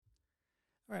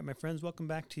All right, my friends, welcome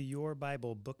back to Your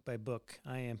Bible, Book by Book.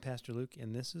 I am Pastor Luke,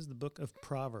 and this is the book of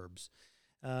Proverbs.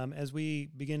 As we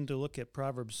begin to look at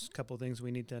Proverbs, a couple of things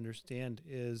we need to understand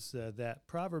is that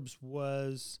Proverbs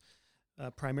was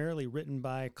primarily written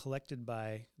by, collected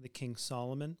by the King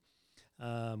Solomon.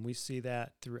 We see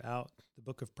that throughout the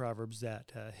book of Proverbs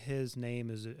that his name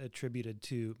is attributed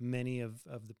to many of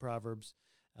the Proverbs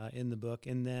in the book.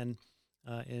 And then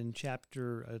in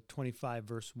chapter 25,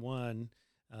 verse 1,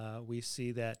 we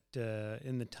see that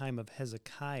in the time of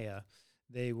Hezekiah,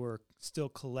 they were still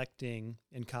collecting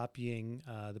and copying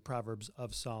the Proverbs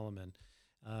of Solomon.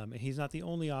 And he's not the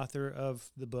only author of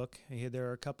the book. There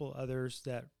are a couple others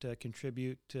that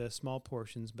contribute small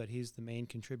portions, but he's the main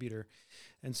contributor.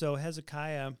 And so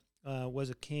Hezekiah was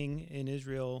a king in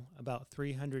Israel about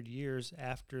 300 years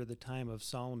after the time of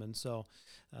Solomon. So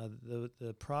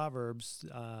the Proverbs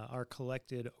are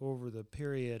collected over the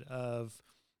period of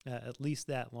at least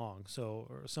that long. So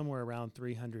somewhere around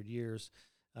 300 years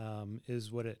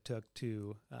is what it took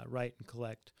to write and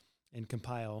collect and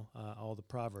compile all the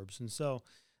Proverbs. And so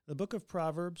the book of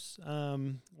Proverbs,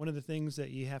 one of the things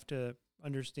that you have to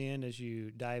understand as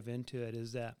you dive into it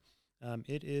is that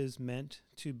it is meant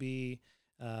to be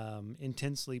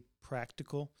intensely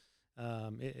practical.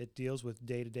 It deals with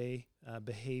day-to-day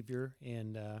behavior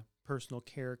and personal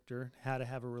character, how to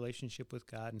have a relationship with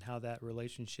God and how that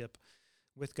relationship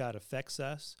with God affects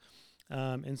us.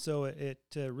 And so it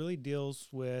really deals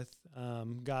with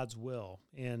God's will.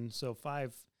 And so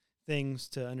 5 things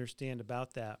to understand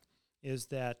about that is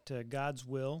that God's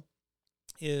will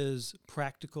is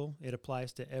practical. It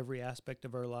applies to every aspect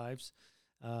of our lives.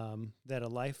 That a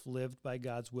life lived by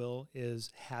God's will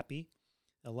is happy.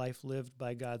 A life lived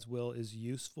by God's will is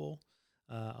useful.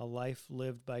 A life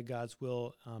lived by God's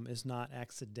will is not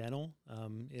accidental.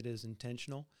 It is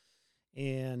intentional.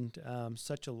 And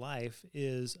such a life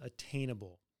is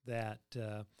attainable, that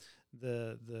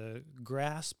the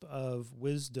grasp of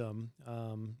wisdom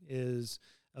is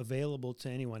available to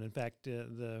anyone. In fact,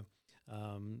 the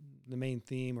main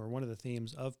theme, or one of the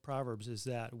themes of Proverbs, is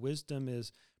that wisdom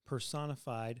is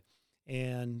personified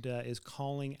and is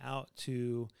calling out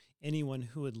to anyone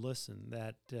who would listen,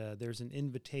 that there's an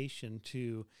invitation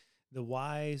to the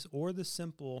wise or the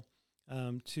simple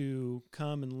to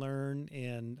come and learn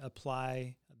and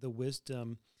apply the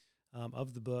wisdom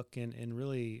of the book. And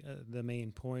really the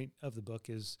main point of the book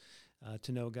is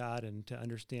to know God and to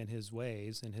understand His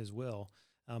ways and His will.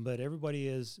 But everybody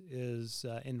is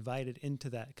invited into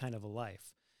that kind of a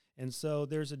life. And so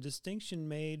there's a distinction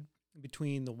made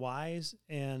between the wise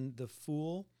and the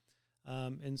fool.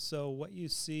 And so what you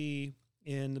see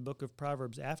in the book of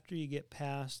Proverbs, after you get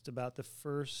past about the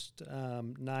first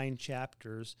 9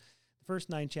 chapters, the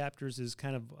first 9 chapters is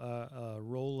kind of a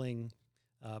rolling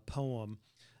poem.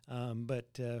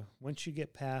 But once you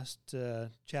get past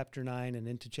chapter 9 and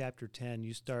into chapter 10,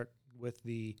 you start with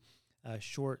the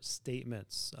short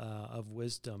statements of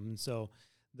wisdom. And so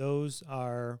those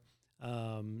are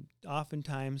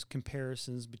oftentimes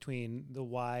comparisons between the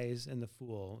wise and the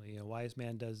fool. A wise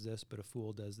man does this, but a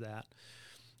fool does that.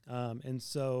 And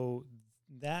so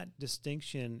that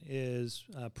distinction is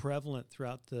prevalent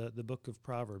throughout the book of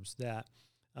Proverbs, that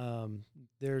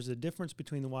there's a difference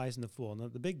between the wise and the fool. Now,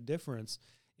 the big difference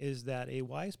is that a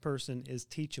wise person is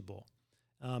teachable,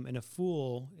 and a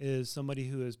fool is somebody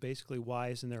who is basically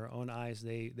wise in their own eyes.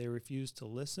 They refuse to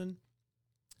listen,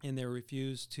 and they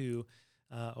refuse to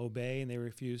obey, and they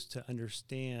refuse to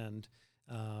understand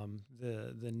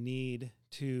the need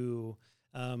to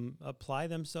apply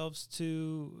themselves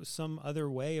to some other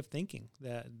way of thinking,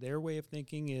 that their way of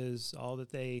thinking is all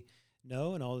that they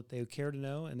know and all that they care to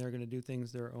know, and they're going to do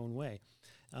things their own way.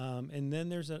 And then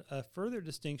there's a further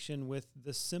distinction with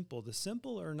the simple. The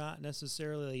simple are not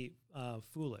necessarily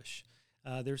foolish.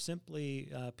 They're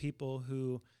simply people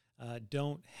who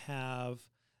don't have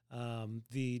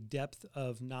the depth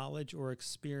of knowledge or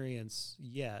experience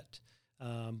yet,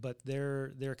 but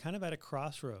they're kind of at a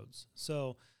crossroads.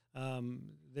 So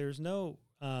there's no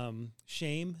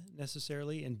shame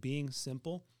necessarily in being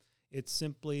simple. It's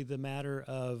simply the matter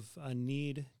of a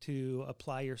need to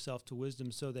apply yourself to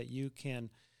wisdom so that you can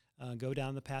go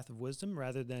down the path of wisdom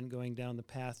rather than going down the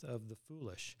path of the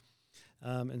foolish.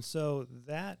 And so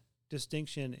that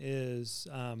distinction is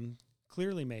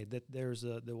clearly made, that there's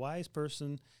the wise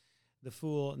person, the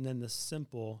fool, and then the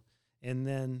simple. And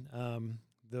then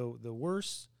the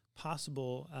worst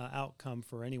possible outcome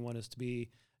for anyone is to be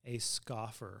a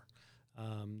scoffer.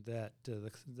 That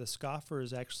the scoffer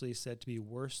is actually said to be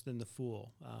worse than the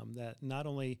fool. That not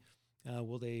only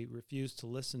will they refuse to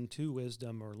listen to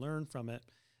wisdom or learn from it,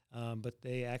 but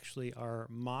they actually are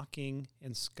mocking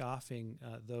and scoffing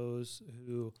those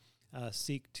who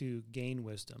seek to gain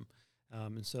wisdom.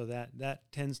 And so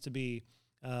that tends to be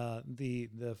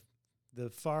the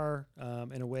far,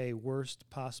 in a way, worst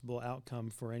possible outcome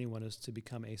for anyone is to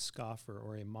become a scoffer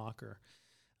or a mocker.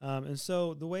 And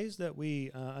so the ways that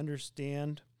we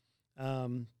understand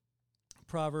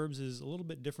Proverbs is a little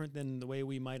bit different than the way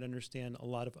we might understand a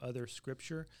lot of other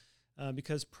scripture,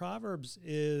 because Proverbs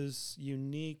is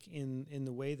unique in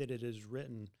the way that it is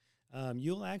written.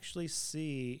 You'll actually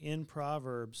see in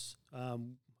Proverbs a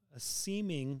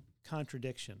seeming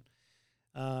contradiction.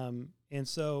 And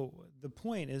so the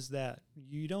point is that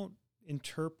you don't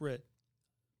interpret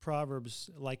Proverbs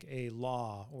like a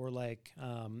law or like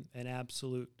an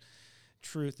absolute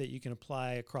truth that you can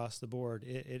apply across the board.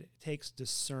 It takes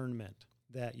discernment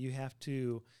that you have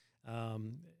to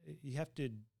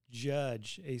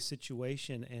judge a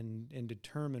situation and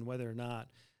determine whether or not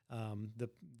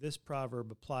this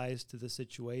proverb applies to the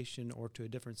situation or to a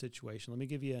different situation. Let me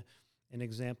give you an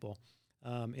example.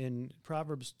 In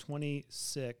Proverbs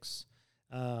 26,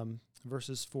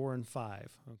 verses 4 and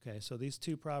 5. Okay, so these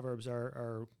two proverbs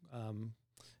are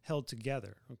held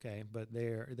together. Okay, but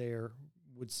they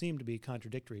would seem to be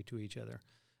contradictory to each other.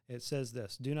 It says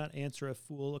this: "Do not answer a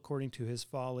fool according to his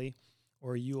folly,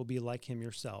 or you will be like him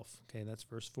yourself." Okay, that's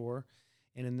verse 4.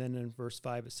 And then in verse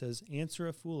 5 it says, "Answer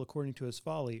a fool according to his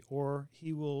folly, or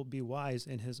he will be wise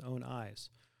in his own eyes."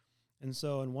 And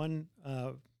so in one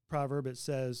proverb it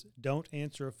says, "Don't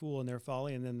answer a fool in their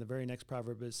folly," and then the very next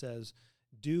proverb it says,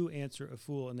 "Do answer a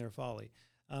fool in their folly."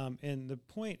 And the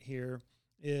point here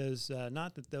is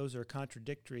not that those are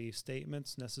contradictory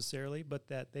statements necessarily, but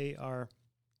that they are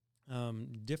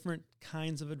different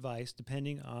kinds of advice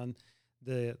depending on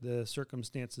the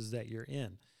circumstances that you're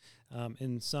in.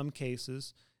 In some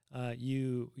cases,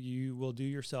 you will do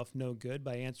yourself no good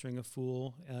by answering a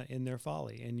fool in their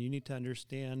folly, and you need to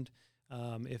understand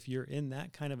if you're in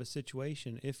that kind of a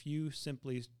situation, if you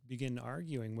simply begin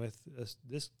arguing with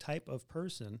this type of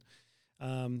person,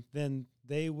 then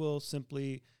they will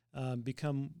simply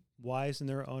become wise in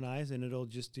their own eyes, and it'll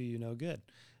just do you no good.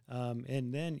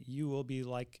 And then you will be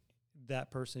like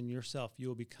that person yourself. You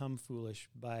will become foolish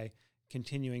by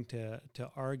continuing to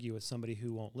argue with somebody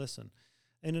who won't listen.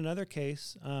 In another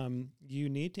case, you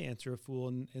need to answer a fool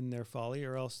in their folly,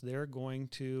 or else they're going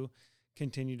to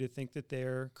continue to think that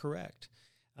they're correct.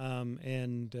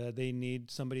 And they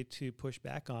need somebody to push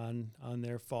back on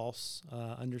their false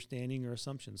understanding or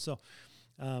assumptions. So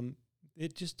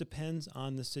it just depends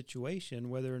on the situation,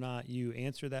 whether or not you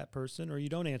answer that person or you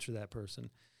don't answer that person.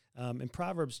 And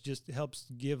Proverbs just helps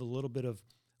give a little bit of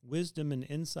wisdom and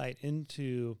insight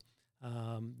into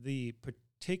the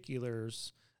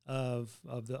particulars of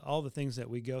all the things that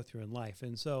we go through in life.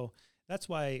 And so that's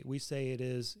why we say it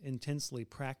is intensely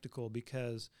practical,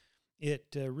 because it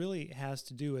really has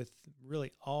to do with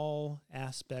really all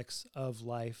aspects of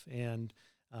life and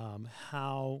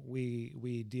how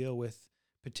we deal with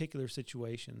particular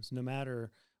situations. No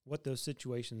matter what those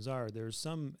situations are, there's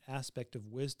some aspect of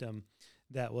wisdom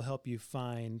that will help you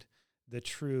find the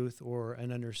truth or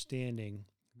an understanding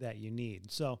that you need.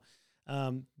 So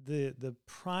the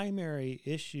primary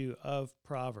issue of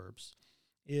Proverbs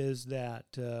is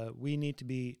that we need to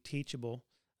be teachable.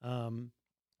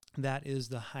 That is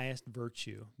the highest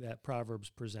virtue that Proverbs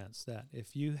presents, that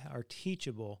if you are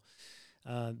teachable,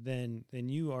 then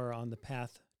you are on the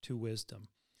path to wisdom.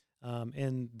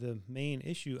 And the main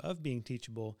issue of being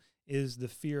teachable is the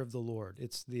fear of the Lord.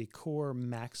 It's the core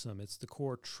maxim. It's the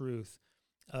core truth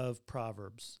of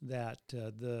Proverbs, that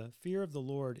the fear of the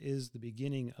Lord is the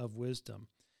beginning of wisdom.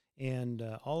 And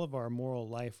all of our moral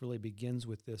life really begins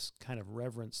with this kind of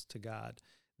reverence to God,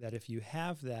 that if you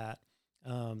have that,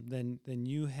 then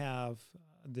you have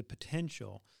the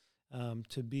potential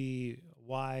to be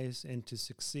wise and to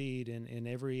succeed in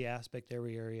every aspect,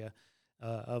 every area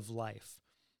of life.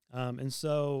 And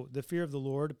so the fear of the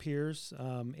Lord appears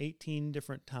 18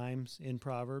 different times in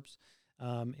Proverbs,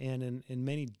 and in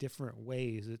many different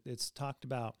ways. It's talked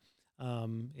about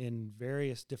in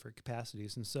various different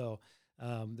capacities. And so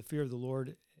the fear of the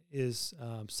Lord is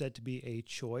said to be a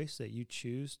choice, that you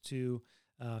choose to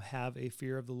have a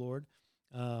fear of the Lord,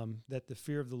 that the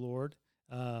fear of the Lord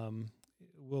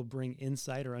will bring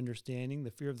insight or understanding.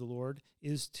 The fear of the Lord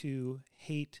is to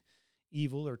hate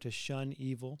evil or to shun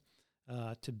evil.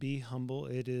 To be humble,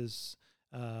 it is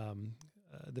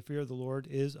the fear of the Lord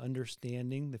is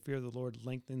understanding. The fear of the Lord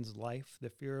lengthens life. The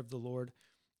fear of the Lord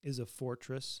is a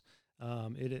fortress.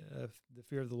 The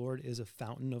fear of the Lord is a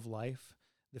fountain of life.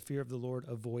 The fear of the Lord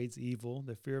avoids evil.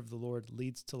 The fear of the Lord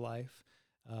leads to life.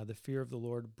 The fear of the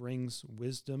Lord brings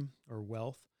wisdom or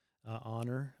wealth.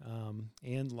 honor,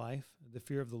 and life. The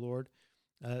fear of the Lord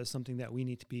is something that we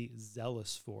need to be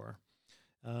zealous for.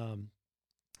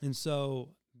 And so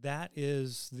that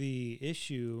is the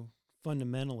issue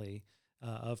fundamentally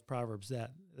of Proverbs,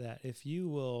 that if you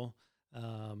will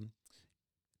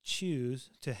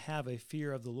choose to have a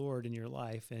fear of the Lord in your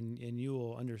life, and you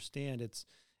will understand its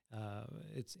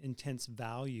intense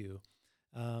value,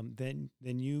 then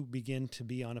you begin to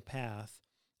be on a path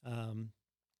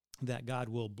that God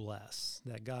will bless,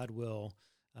 that God will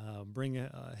bring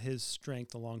His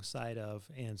strength alongside of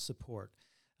and support.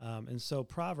 And so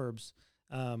Proverbs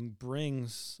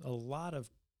brings a lot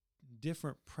of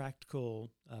different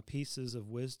practical pieces of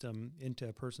wisdom into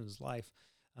a person's life.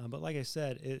 But like I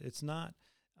said, it's not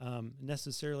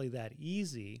necessarily that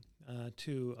easy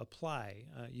to apply.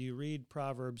 You read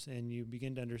Proverbs and you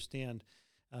begin to understand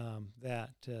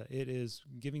that it is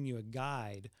giving you a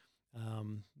guide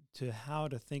to how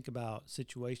to think about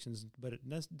situations, but it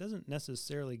doesn't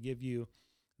necessarily give you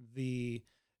the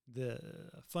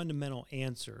fundamental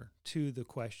answer to the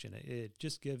question. It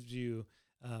just gives you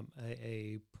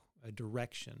a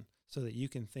direction so that you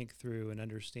can think through and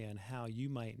understand how you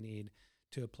might need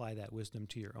to apply that wisdom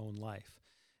to your own life.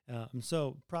 And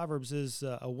so Proverbs is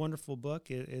a wonderful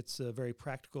book. It's a very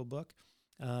practical book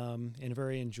and a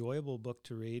very enjoyable book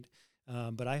to read.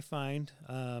 But I find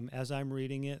as I'm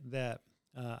reading it that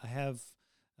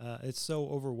it's so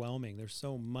overwhelming. There's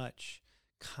so much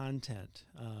content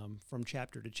from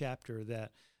chapter to chapter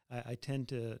that I tend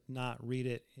to not read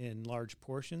it in large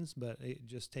portions, but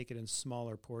just take it in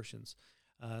smaller portions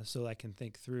so I can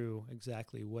think through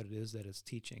exactly what it is that it's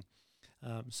teaching.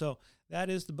 So that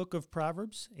is the book of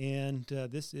Proverbs, and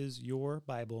this is your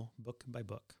Bible book by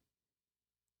book.